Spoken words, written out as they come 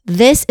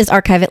This is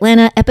Archive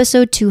Atlanta,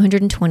 episode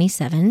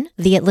 227,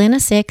 The Atlanta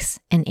Six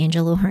and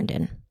Angelo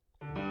Herndon.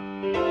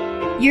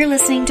 You're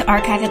listening to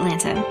Archive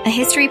Atlanta, a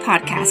history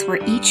podcast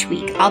where each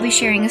week I'll be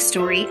sharing a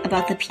story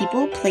about the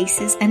people,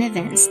 places, and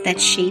events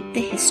that shape the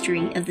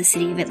history of the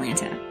city of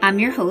Atlanta. I'm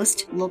your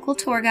host, local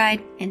tour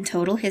guide, and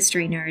total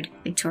history nerd,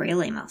 Victoria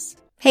Lemos.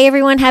 Hey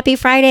everyone, happy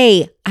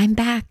Friday. I'm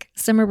back.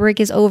 Summer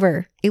break is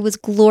over. It was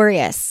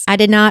glorious. I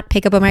did not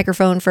pick up a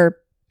microphone for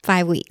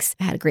 5 weeks.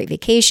 I had a great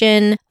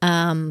vacation.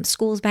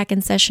 School's back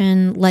in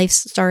session. Life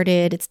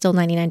started. It's still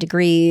 99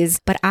 degrees,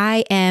 but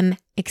I am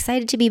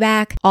excited to be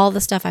back. All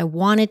the stuff I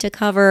wanted to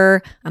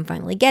cover, I'm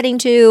finally getting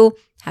to.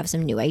 Have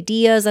some new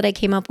ideas that I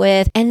came up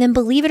with. And then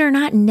believe it or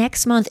not,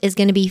 next month is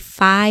going to be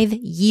 5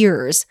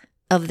 years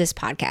of this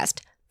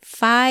podcast.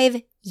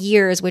 5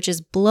 years, which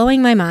is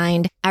blowing my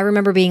mind. I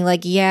remember being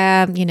like,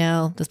 yeah, this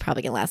is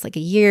probably gonna last like a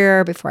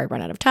year before I run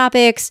out of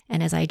topics.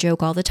 And as I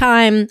joke all the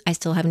time, I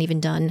still haven't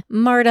even done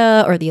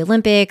MARTA or the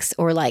Olympics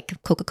or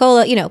like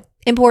Coca-Cola,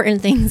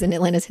 important things in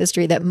Atlanta's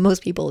history that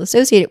most people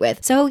associate it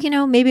with. So,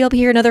 maybe I'll be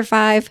here another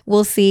 5.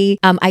 We'll see.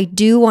 I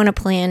do want to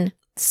plan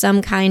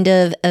some kind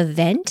of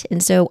event.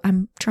 And so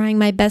I'm trying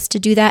my best to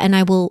do that. And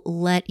I will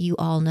let you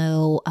all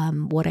know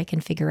what I can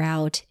figure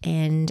out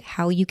and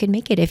how you can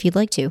make it if you'd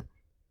like to.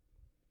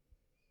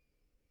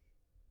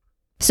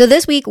 So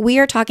this week, we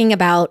are talking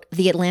about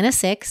the Atlanta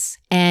Six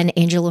and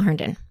Angelo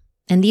Herndon.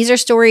 And these are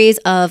stories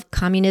of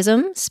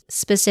communism,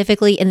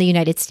 specifically in the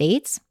United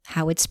States,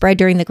 how it spread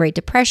during the Great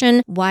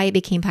Depression, why it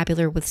became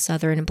popular with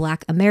Southern and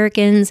Black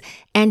Americans,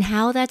 and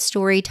how that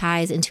story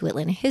ties into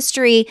Atlanta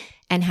history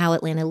and how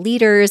Atlanta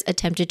leaders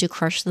attempted to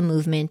crush the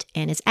movement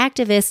and its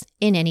activists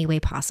in any way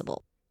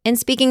possible. And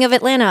speaking of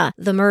Atlanta,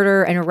 the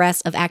murder and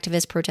arrest of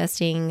activists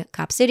protesting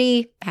Cop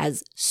City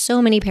has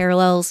so many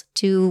parallels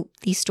to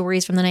these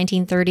stories from the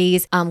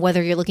 1930s,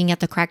 whether you're looking at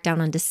the crackdown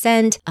on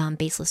dissent,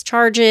 baseless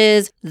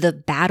charges, the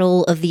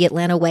Battle of the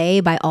Atlanta Way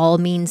by all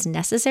means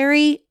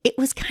necessary. It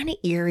was kind of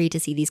eerie to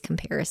see these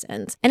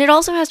comparisons. And it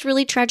also has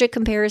really tragic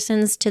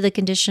comparisons to the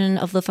condition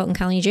of the Fulton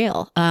County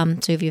Jail.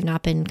 So if you've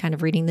not been kind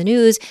of reading the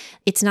news,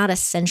 it's not a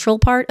central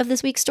part of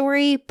this week's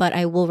story, but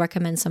I will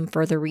recommend some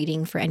further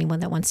reading for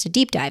anyone that wants to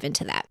deep dive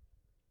into that.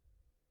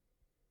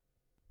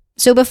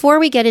 So before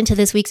we get into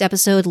this week's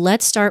episode,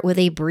 let's start with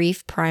a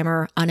brief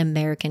primer on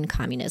American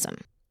communism.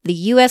 The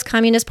U.S.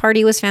 Communist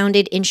Party was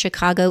founded in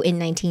Chicago in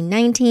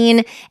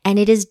 1919, and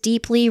it is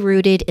deeply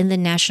rooted in the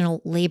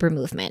national labor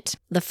movement.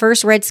 The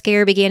first Red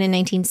Scare began in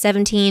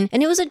 1917,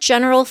 and it was a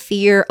general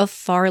fear of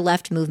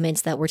far-left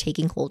movements that were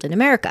taking hold in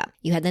America.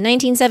 You had the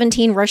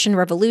 1917 Russian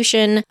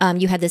Revolution,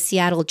 you had the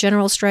Seattle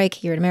General Strike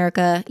here in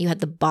America, you had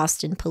the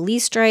Boston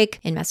Police Strike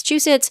in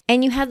Massachusetts,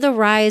 and you had the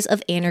rise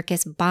of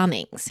anarchist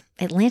bombings.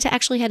 Atlanta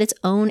actually had its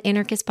own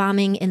anarchist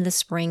bombing in the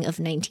spring of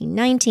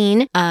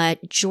 1919.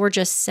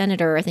 Georgia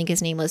Senator, I think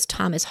his name was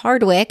Thomas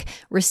Hardwick,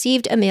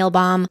 received a mail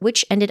bomb,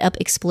 which ended up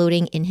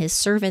exploding in his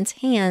servant's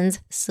hands,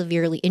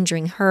 severely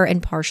injuring her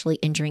and partially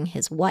injuring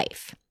his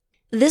wife.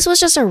 This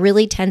was just a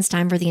really tense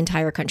time for the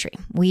entire country.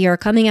 We are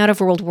coming out of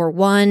World War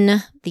I,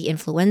 the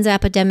influenza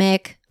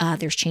epidemic,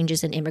 there's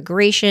changes in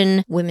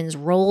immigration, women's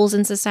roles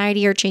in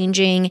society are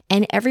changing,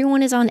 and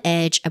everyone is on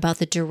edge about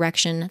the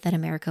direction that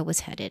America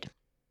was headed.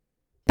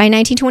 By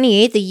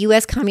 1928, the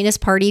U.S. Communist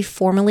Party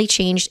formally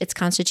changed its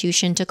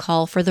constitution to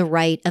call for the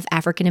right of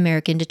African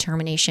American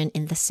determination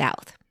in the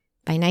South.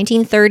 By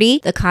 1930,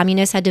 the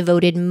communists had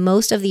devoted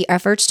most of the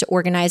efforts to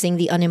organizing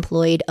the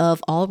unemployed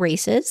of all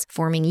races,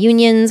 forming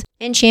unions,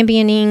 and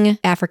championing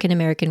African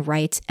American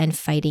rights and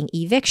fighting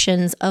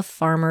evictions of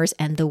farmers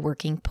and the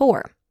working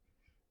poor.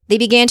 They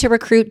began to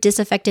recruit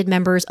disaffected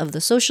members of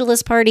the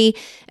Socialist Party,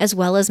 as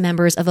well as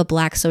members of a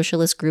Black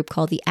socialist group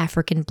called the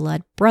African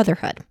Blood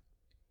Brotherhood.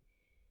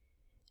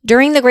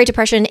 During the Great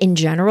Depression in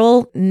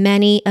general,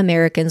 many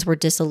Americans were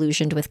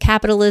disillusioned with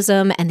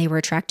capitalism and they were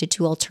attracted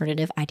to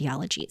alternative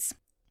ideologies.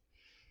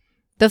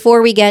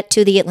 Before we get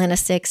to the Atlanta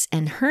Six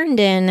and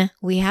Herndon,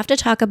 we have to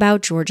talk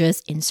about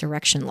Georgia's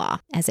insurrection law,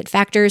 as it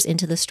factors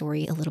into the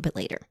story a little bit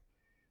later.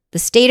 The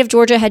state of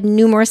Georgia had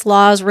numerous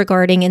laws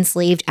regarding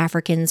enslaved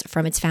Africans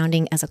from its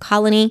founding as a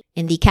colony.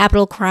 In the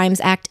Capital Crimes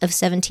Act of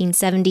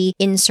 1770,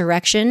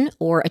 insurrection,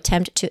 or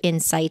attempt to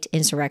incite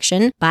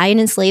insurrection, by an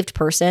enslaved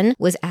person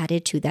was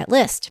added to that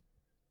list.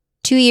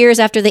 2 years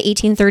after the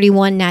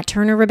 1831 Nat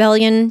Turner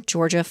Rebellion,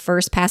 Georgia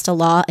first passed a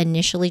law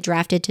initially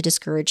drafted to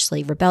discourage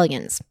slave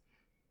rebellions.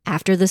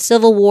 After the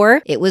Civil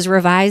War, it was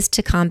revised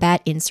to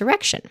combat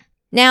insurrection.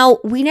 Now,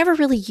 we never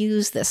really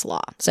used this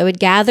law, so it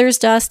gathers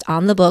dust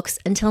on the books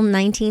until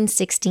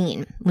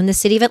 1916, when the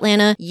city of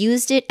Atlanta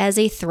used it as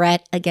a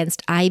threat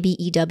against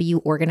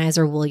IBEW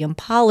organizer William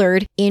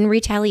Pollard in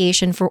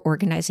retaliation for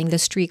organizing the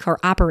streetcar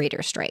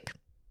operator strike.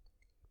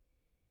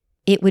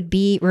 It would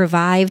be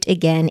revived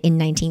again in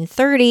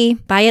 1930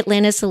 by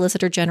Atlanta's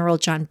Solicitor General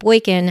John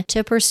Boykin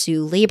to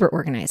pursue labor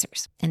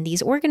organizers, and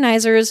these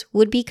organizers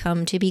would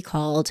become to be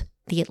called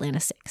the Atlanta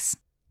Six.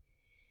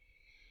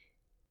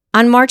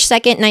 On March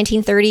 2nd,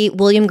 1930,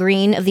 William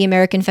Greene of the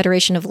American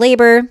Federation of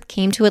Labor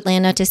came to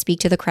Atlanta to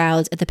speak to the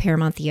crowds at the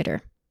Paramount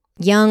Theater.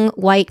 Young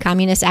white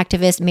communist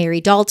activist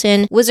Mary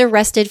Dalton was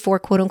arrested for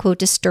quote-unquote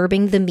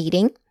disturbing the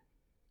meeting.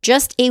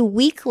 Just a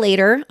week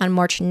later, on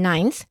March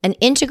 9th, an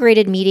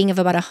integrated meeting of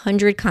about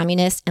 100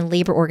 communist and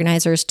labor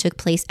organizers took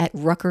place at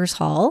Rutgers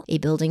Hall, a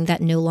building that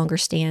no longer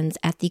stands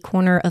at the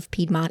corner of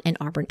Piedmont and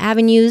Auburn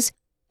Avenues.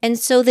 And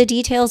so the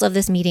details of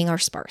this meeting are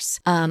sparse,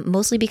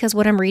 mostly because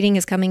what I'm reading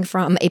is coming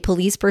from a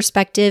police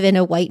perspective in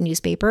a white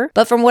newspaper.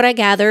 But from what I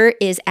gather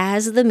is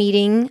as the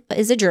meeting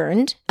is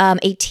adjourned,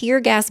 a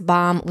tear gas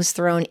bomb was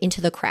thrown into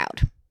the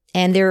crowd.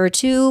 And there are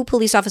 2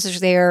 police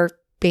officers there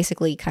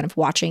basically kind of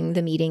watching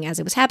the meeting as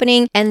it was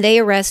happening. And they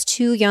arrest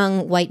 2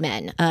 young white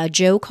men,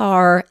 Joe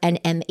Carr and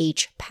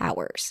M.H.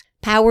 Powers.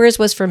 Powers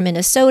was from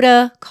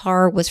Minnesota.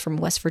 Carr was from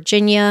West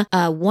Virginia.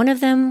 One of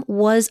them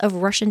was of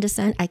Russian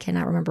descent. I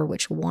cannot remember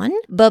which one,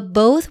 but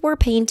both were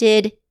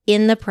painted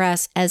in the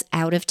press as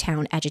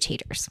out-of-town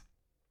agitators.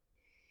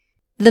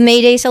 The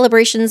May Day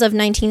celebrations of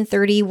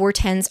 1930 were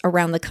tense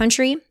around the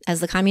country as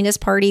the Communist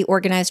Party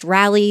organized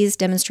rallies,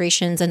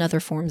 demonstrations, and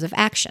other forms of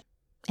action.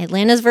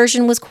 Atlanta's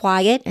version was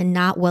quiet and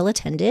not well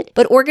attended,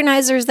 but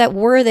organizers that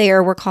were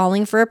there were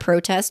calling for a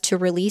protest to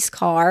release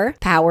Carr,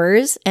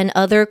 Powers, and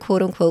other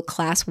quote-unquote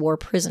class war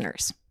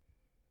prisoners.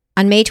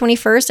 On May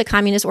 21st, a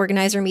communist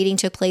organizer meeting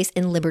took place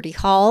in Liberty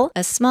Hall,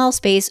 a small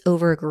space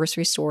over a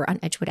grocery store on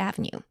Edgewood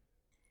Avenue.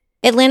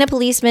 Atlanta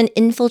policemen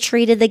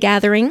infiltrated the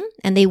gathering,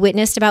 and they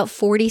witnessed about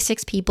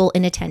 46 people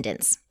in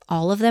attendance.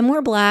 All of them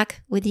were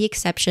black, with the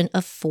exception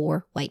of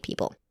 4 white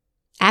people.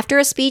 After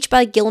a speech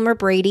by Gilmer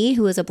Brady,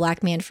 who was a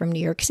black man from New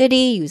York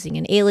City using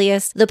an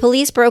alias, the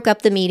police broke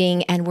up the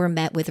meeting and were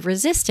met with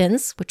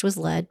resistance, which was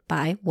led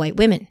by white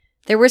women.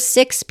 There were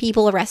 6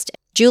 people arrested: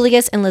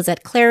 Julius and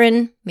Lizette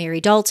Claren,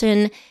 Mary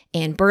Dalton,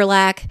 Ann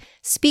Burlack,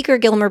 Speaker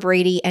Gilmer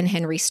Brady, and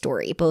Henry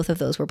Story. Both of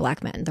those were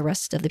black men. The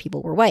rest of the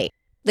people were white.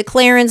 The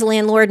Clarens'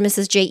 landlord,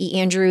 Mrs. J.E.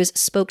 Andrews,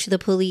 spoke to the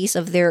police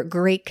of their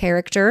great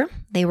character.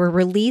 They were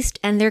released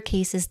and their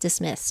cases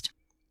dismissed.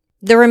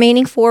 The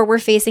remaining 4 were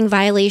facing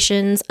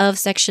violations of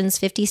Sections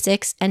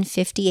 56 and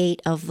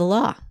 58 of the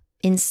law,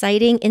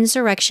 inciting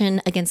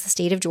insurrection against the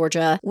state of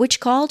Georgia, which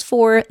called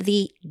for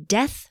the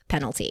death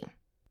penalty.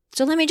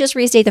 So let me just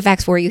restate the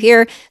facts for you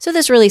here so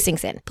this really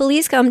sinks in.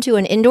 Police come to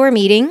an indoor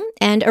meeting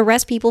and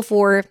arrest people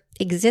for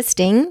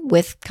existing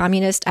with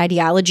communist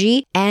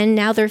ideology, and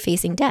now they're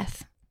facing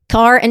death.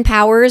 Carr and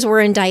Powers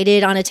were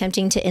indicted on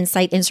attempting to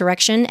incite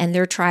insurrection, and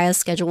their trial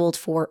scheduled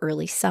for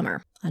early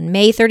summer. On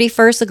May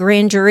 31st, the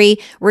grand jury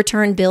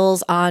returned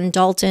bills on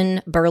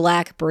Dalton,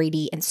 Burlack,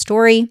 Brady, and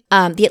Story.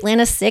 The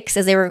Atlanta Six,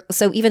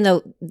 even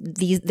though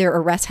their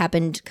arrests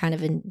happened kind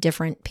of in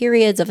different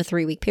periods of a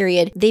 3-week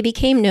period, they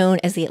became known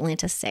as the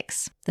Atlanta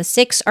Six. The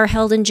 6 are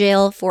held in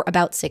jail for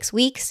about 6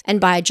 weeks, and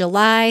by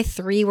July,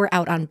 3 were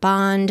out on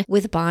bond,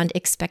 with bond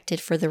expected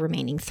for the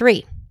remaining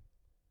 3.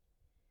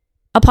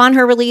 Upon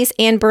her release,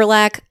 Ann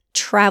Burlack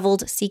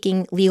traveled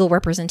seeking legal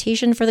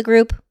representation for the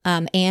group.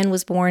 Anne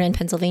was born in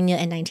Pennsylvania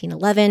in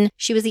 1911.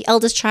 She was the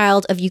eldest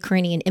child of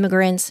Ukrainian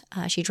immigrants.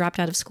 She dropped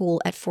out of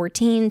school at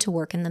 14 to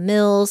work in the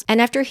mills. And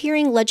after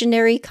hearing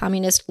legendary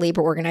communist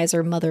labor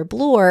organizer Mother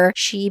Bloor,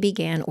 she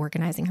began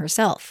organizing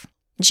herself.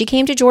 She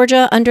came to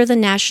Georgia under the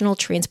National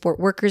Transport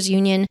Workers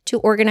Union to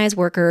organize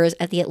workers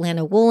at the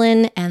Atlanta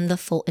Woolen and the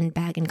Fulton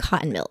Bag and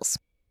Cotton Mills.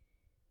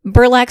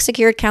 Burlack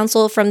secured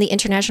counsel from the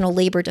International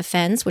Labor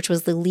Defense, which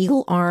was the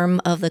legal arm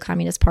of the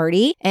Communist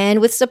Party, and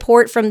with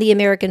support from the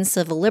American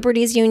Civil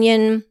Liberties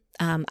Union,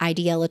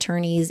 IDL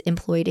attorneys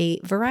employed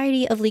a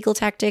variety of legal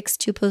tactics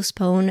to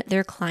postpone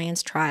their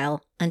client's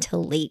trial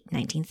until late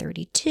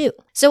 1932.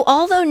 So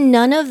although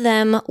none of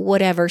them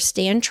would ever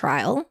stand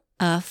trial,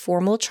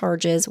 formal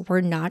charges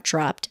were not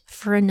dropped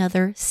for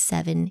another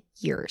 7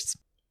 years.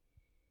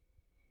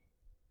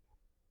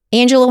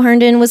 Angelo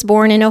Herndon was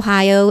born in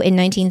Ohio in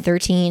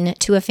 1913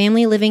 to a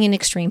family living in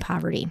extreme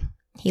poverty.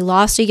 He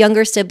lost a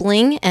younger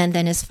sibling and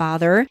then his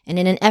father, and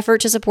in an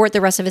effort to support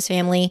the rest of his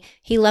family,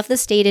 he left the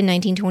state in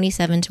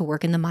 1927 to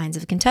work in the mines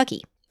of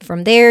Kentucky.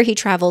 From there, he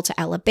traveled to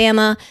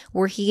Alabama,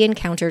 where he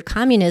encountered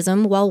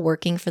communism while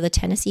working for the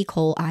Tennessee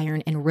Coal,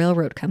 Iron, and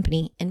Railroad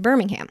Company in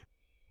Birmingham.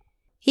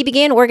 He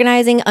began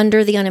organizing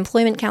under the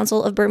Unemployment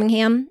Council of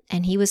Birmingham,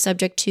 and he was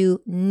subject to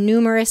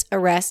numerous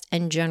arrests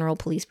and general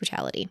police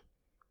brutality.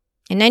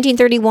 In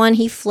 1931,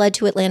 he fled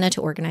to Atlanta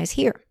to organize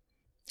here.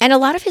 And a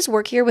lot of his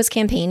work here was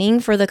campaigning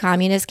for the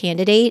communist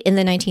candidate in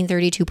the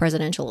 1932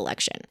 presidential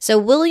election. So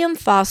William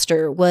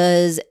Foster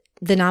was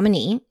the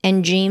nominee,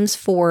 and James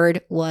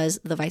Ford was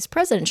the vice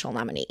presidential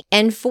nominee.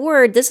 And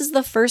Ford, this is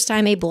the first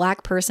time a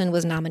black person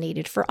was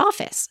nominated for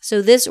office.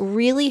 So this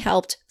really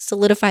helped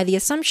solidify the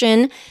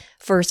assumption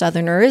for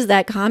Southerners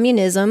that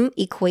communism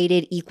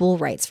equated equal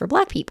rights for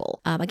black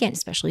people, again,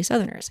 especially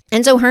Southerners.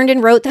 And so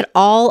Herndon wrote that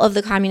all of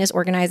the communist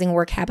organizing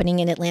work happening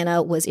in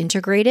Atlanta was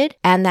integrated,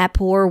 and that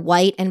poor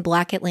white and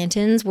black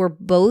Atlantans were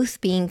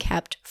both being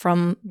kept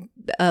from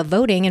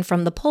voting and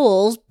from the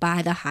polls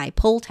by the high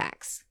poll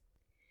tax.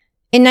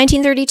 In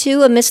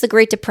 1932, amidst the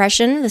Great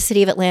Depression, the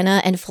city of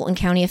Atlanta and Fulton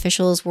County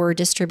officials were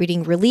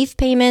distributing relief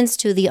payments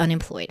to the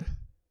unemployed.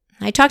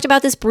 I talked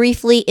about this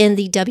briefly in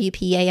the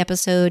WPA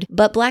episode,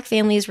 but Black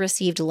families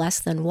received less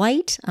than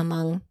white,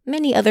 among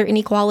many other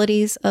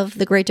inequalities of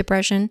the Great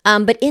Depression.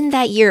 But in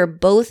that year,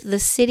 both the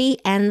city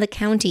and the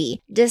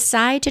county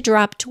decide to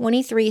drop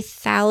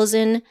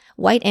 23,000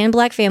 white and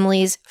Black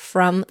families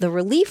from the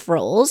relief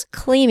rolls,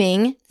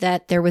 claiming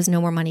that there was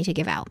no more money to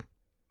give out.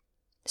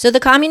 So the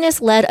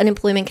communist-led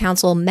Unemployment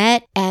Council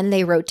met and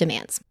they wrote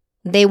demands.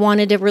 They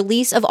wanted a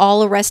release of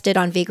all arrested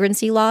on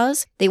vagrancy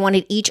laws. They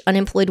wanted each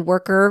unemployed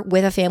worker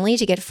with a family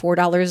to get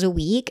 $4 a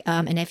week.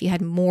 And if you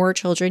had more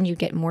children, you'd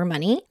get more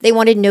money. They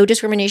wanted no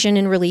discrimination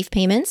in relief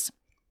payments.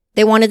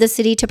 They wanted the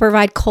city to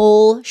provide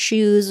coal,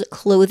 shoes,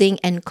 clothing,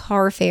 and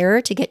car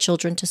fare to get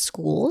children to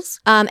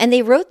schools. And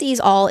they wrote these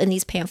all in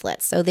these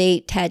pamphlets. So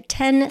they had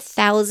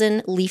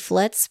 10,000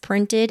 leaflets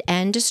printed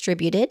and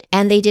distributed,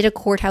 and they did a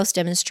courthouse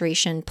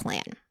demonstration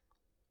plan.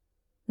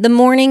 The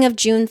morning of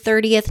June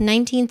 30th,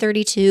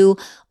 1932,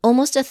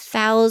 almost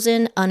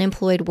 1,000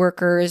 unemployed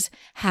workers,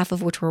 half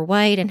of which were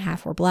white and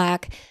half were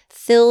Black,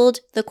 filled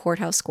the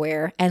courthouse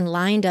square and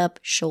lined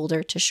up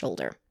shoulder to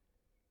shoulder.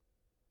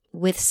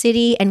 With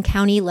city and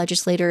county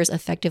legislators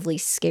effectively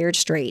scared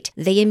straight,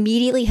 they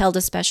immediately held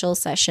a special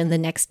session the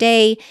next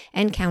day,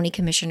 and county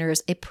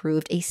commissioners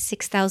approved a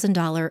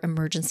 $6,000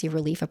 emergency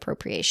relief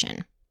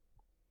appropriation.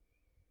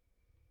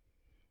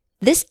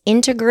 This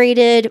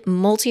integrated,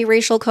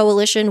 multiracial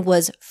coalition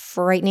was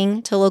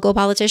frightening to local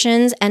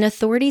politicians, and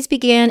authorities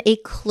began a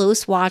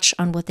close watch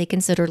on what they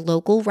considered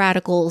local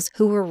radicals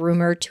who were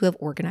rumored to have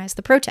organized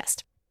the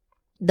protest.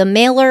 The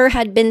mailer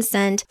had been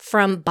sent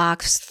from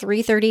Box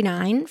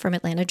 339 from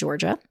Atlanta,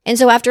 Georgia. And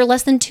so after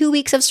less than 2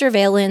 weeks of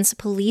surveillance,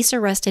 police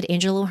arrested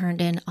Angelo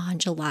Herndon on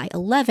July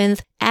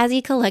 11th as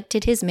he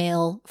collected his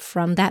mail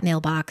from that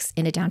mailbox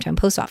in a downtown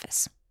post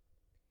office.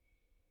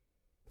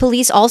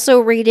 Police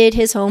also raided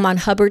his home on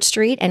Hubbard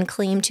Street and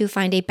claimed to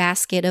find a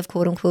basket of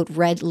quote-unquote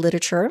red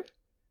literature.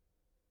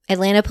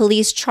 Atlanta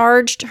police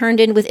charged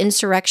Herndon with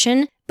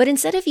insurrection, but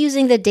instead of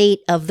using the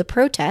date of the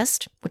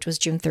protest, which was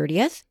June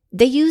 30th,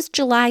 they used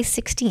July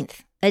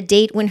 16th, a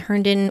date when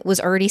Herndon was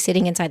already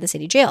sitting inside the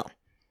city jail.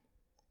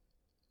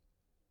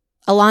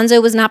 Alonzo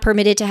was not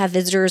permitted to have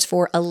visitors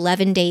for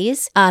 11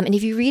 days. And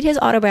if you read his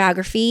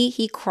autobiography,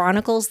 he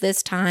chronicles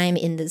this time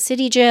in the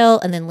city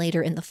jail and then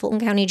later in the Fulton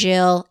County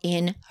jail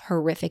in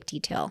horrific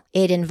detail.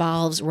 It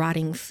involves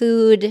rotting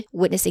food,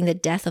 witnessing the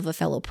death of a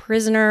fellow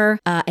prisoner,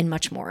 and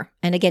much more.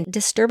 And again,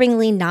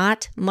 disturbingly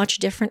not much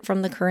different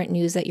from the current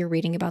news that you're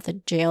reading about the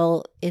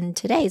jail in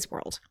today's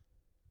world.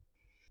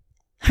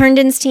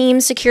 Herndon's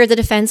team secured the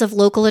defense of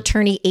local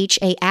attorney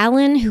H.A.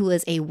 Allen, who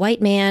was a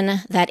white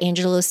man that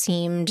Angelo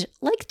seemed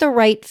like the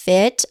right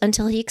fit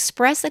until he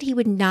expressed that he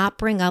would not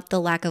bring up the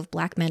lack of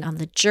Black men on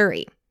the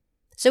jury.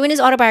 So in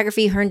his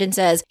autobiography, Herndon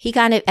says he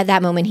kind of, at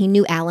that moment, he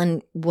knew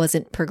Allen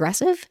wasn't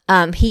progressive.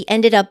 He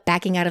ended up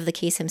backing out of the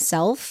case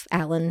himself,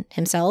 Allen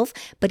himself,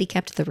 but he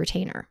kept the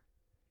retainer.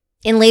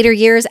 In later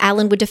years,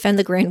 Allen would defend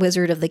the Grand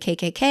Wizard of the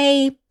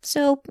KKK,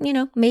 so,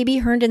 maybe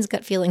Herndon's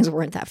gut feelings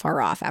weren't that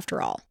far off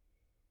after all.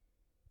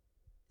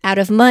 Out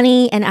of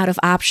money and out of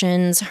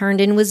options,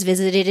 Herndon was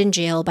visited in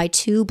jail by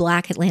two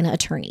Black Atlanta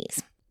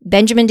attorneys,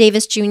 Benjamin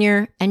Davis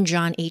Jr. and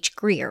John H.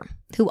 Greer,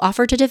 who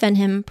offered to defend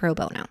him pro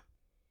bono.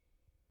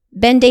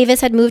 Ben Davis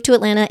had moved to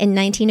Atlanta in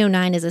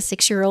 1909 as a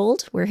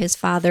 6-year-old, where his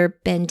father,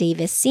 Ben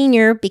Davis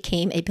Sr.,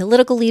 became a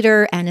political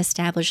leader and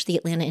established the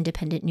Atlanta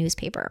Independent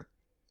newspaper.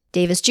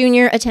 Davis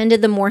Jr.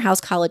 attended the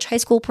Morehouse College High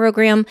School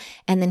program,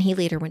 and then he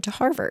later went to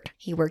Harvard.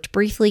 He worked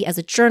briefly as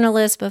a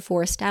journalist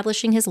before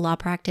establishing his law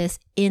practice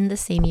in the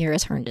same year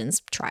as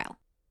Herndon's trial.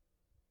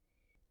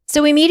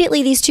 So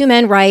immediately, these two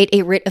men write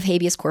a writ of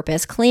habeas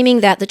corpus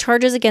claiming that the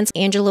charges against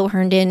Angelo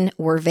Herndon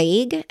were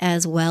vague,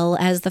 as well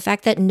as the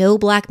fact that no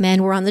Black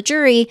men were on the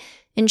jury,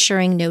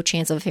 ensuring no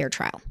chance of a fair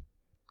trial.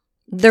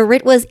 The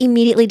writ was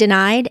immediately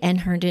denied,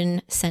 and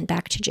Herndon sent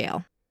back to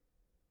jail.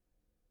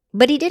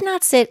 But he did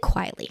not sit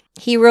quietly.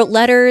 He wrote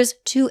letters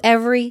to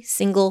every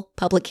single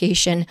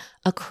publication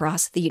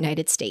across the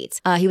United States.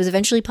 He was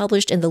eventually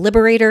published in The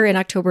Liberator in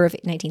October of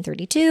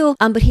 1932,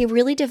 but he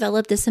really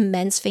developed this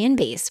immense fan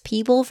base.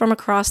 People from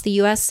across the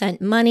U.S.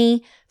 sent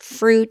money,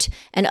 fruit,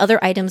 and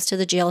other items to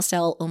the jail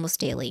cell almost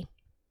daily.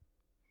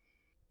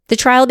 The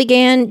trial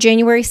began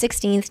January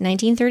 16th,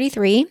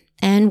 1933,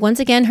 and once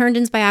again,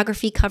 Herndon's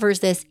biography covers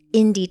this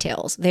in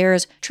details.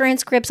 There's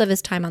transcripts of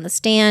his time on the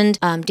stand,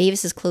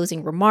 Davis's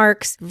closing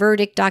remarks,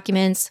 verdict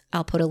documents.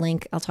 I'll put a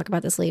link. I'll talk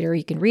about this later.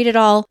 You can read it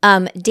all.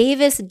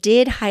 Davis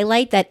did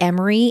highlight that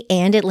Emory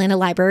and Atlanta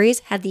libraries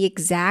had the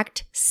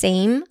exact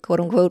same,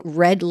 quote-unquote,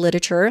 red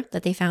literature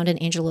that they found in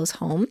Angelo's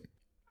home.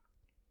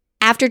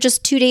 After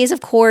just 2 days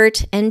of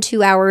court and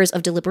 2 hours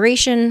of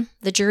deliberation,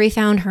 the jury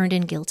found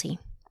Herndon guilty.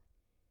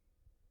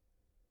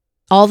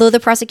 Although the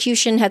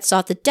prosecution had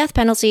sought the death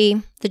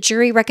penalty, the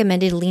jury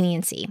recommended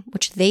leniency,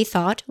 which they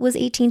thought was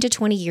 18 to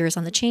 20 years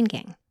on the chain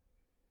gang.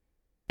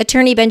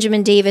 Attorney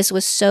Benjamin Davis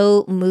was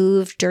so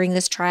moved during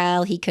this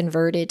trial, he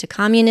converted to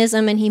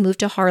communism and he moved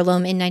to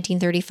Harlem in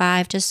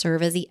 1935 to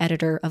serve as the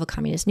editor of a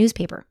communist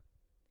newspaper.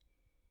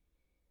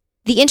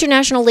 The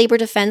international labor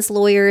defense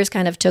lawyers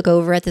kind of took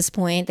over at this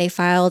point. They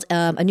filed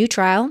a new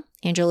trial.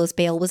 Angelo's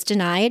bail was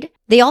denied.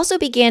 They also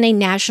began a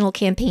national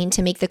campaign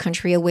to make the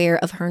country aware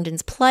of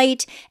Herndon's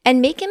plight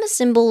and make him a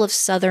symbol of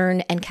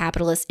Southern and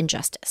capitalist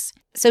injustice.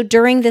 So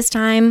during this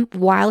time,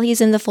 while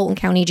he's in the Fulton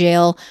County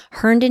Jail,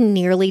 Herndon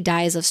nearly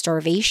dies of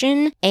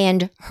starvation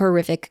and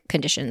horrific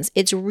conditions.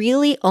 It's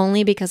really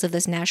only because of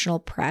this national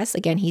press,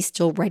 again, he's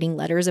still writing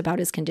letters about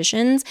his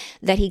conditions,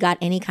 that he got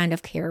any kind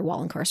of care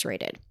while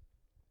incarcerated.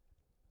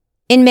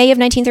 In May of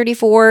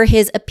 1934,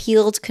 his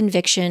appealed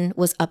conviction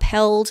was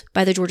upheld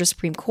by the Georgia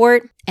Supreme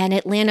Court, and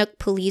Atlanta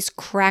police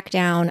cracked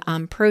down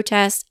on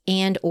protests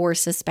and or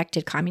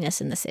suspected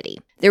communists in the city.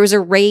 There was a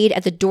raid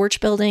at the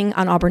Dorch Building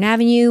on Auburn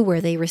Avenue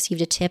where they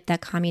received a tip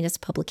that communist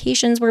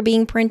publications were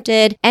being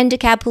printed, and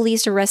DeKalb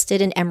police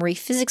arrested an Emory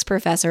physics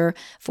professor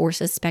for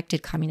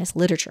suspected communist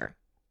literature.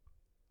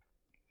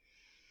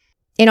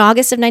 In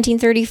August of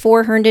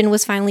 1934, Herndon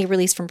was finally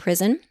released from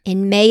prison.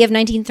 In May of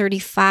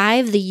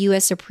 1935, the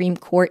U.S. Supreme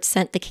Court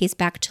sent the case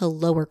back to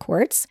lower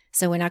courts.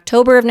 So in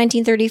October of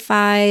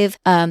 1935,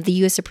 the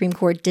U.S. Supreme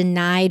Court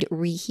denied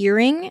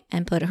rehearing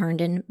and put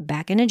Herndon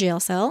back in a jail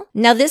cell.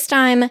 Now this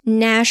time,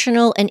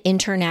 national and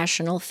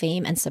international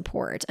fame and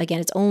support.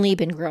 Again, it's only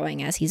been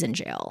growing as he's in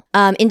jail.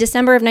 In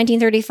December of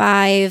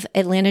 1935,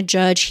 Atlanta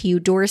Judge Hugh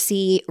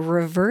Dorsey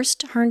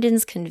reversed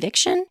Herndon's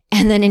conviction.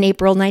 And then in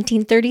April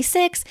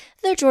 1936,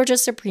 the Georgia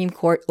Supreme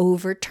Court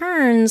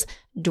overturns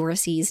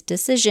Dorsey's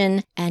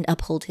decision and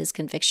uphold his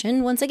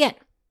conviction once again.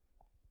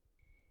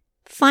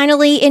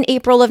 Finally, in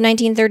April of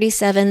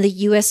 1937, the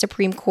U.S.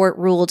 Supreme Court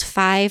ruled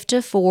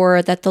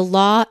 5-4 that the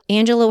law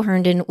Angelo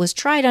Herndon was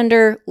tried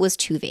under was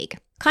too vague.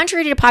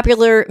 Contrary to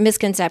popular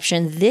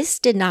misconception, this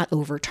did not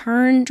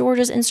overturn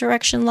Georgia's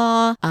insurrection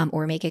law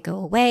or make it go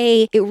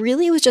away. It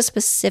really was just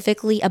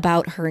specifically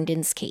about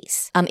Herndon's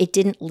case. It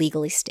didn't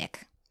legally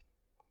stick.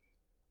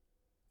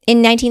 In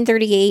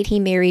 1938, he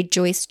married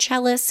Joyce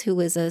Chellis, who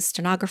was a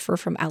stenographer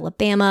from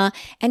Alabama,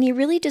 and he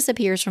really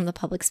disappears from the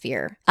public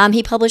sphere.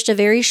 He published a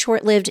very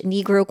short-lived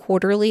Negro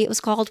Quarterly, it was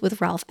called, with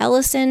Ralph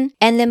Ellison.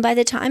 And then by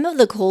the time of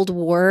the Cold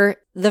War,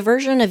 the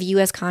version of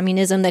U.S.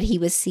 communism that he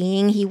was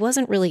seeing, he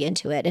wasn't really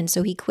into it, and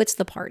so he quits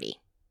the party.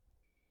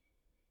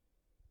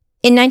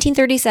 In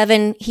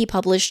 1937, he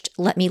published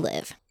Let Me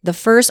Live, the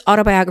first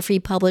autobiography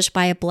published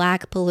by a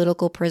Black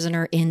political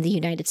prisoner in the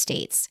United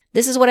States.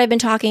 This is what I've been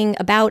talking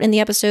about in the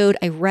episode.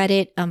 I read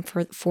it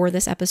for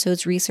this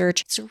episode's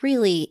research. It's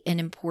really an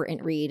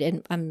important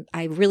read, and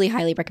I really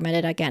highly recommend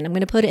it. Again, I'm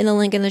going to put it in the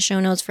link in the show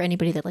notes for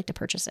anybody that'd like to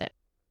purchase it.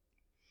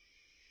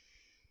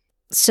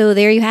 So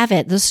there you have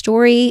it, the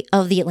story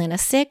of the Atlanta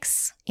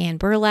Six, Ann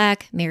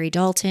Burlack, Mary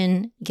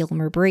Dalton,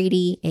 Gilmer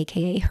Brady,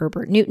 aka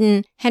Herbert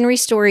Newton, Henry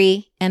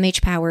Story,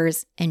 M.H.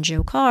 Powers, and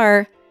Joe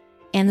Carr,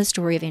 and the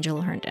story of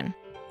Angelo Herndon.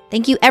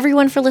 Thank you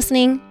everyone for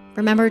listening.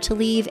 Remember to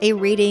leave a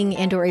rating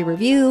and or a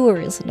review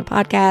or listen to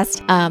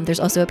podcast. There's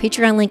also a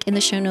Patreon link in the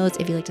show notes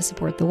if you'd like to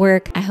support the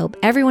work. I hope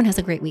everyone has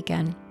a great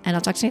weekend, and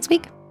I'll talk to you next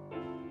week.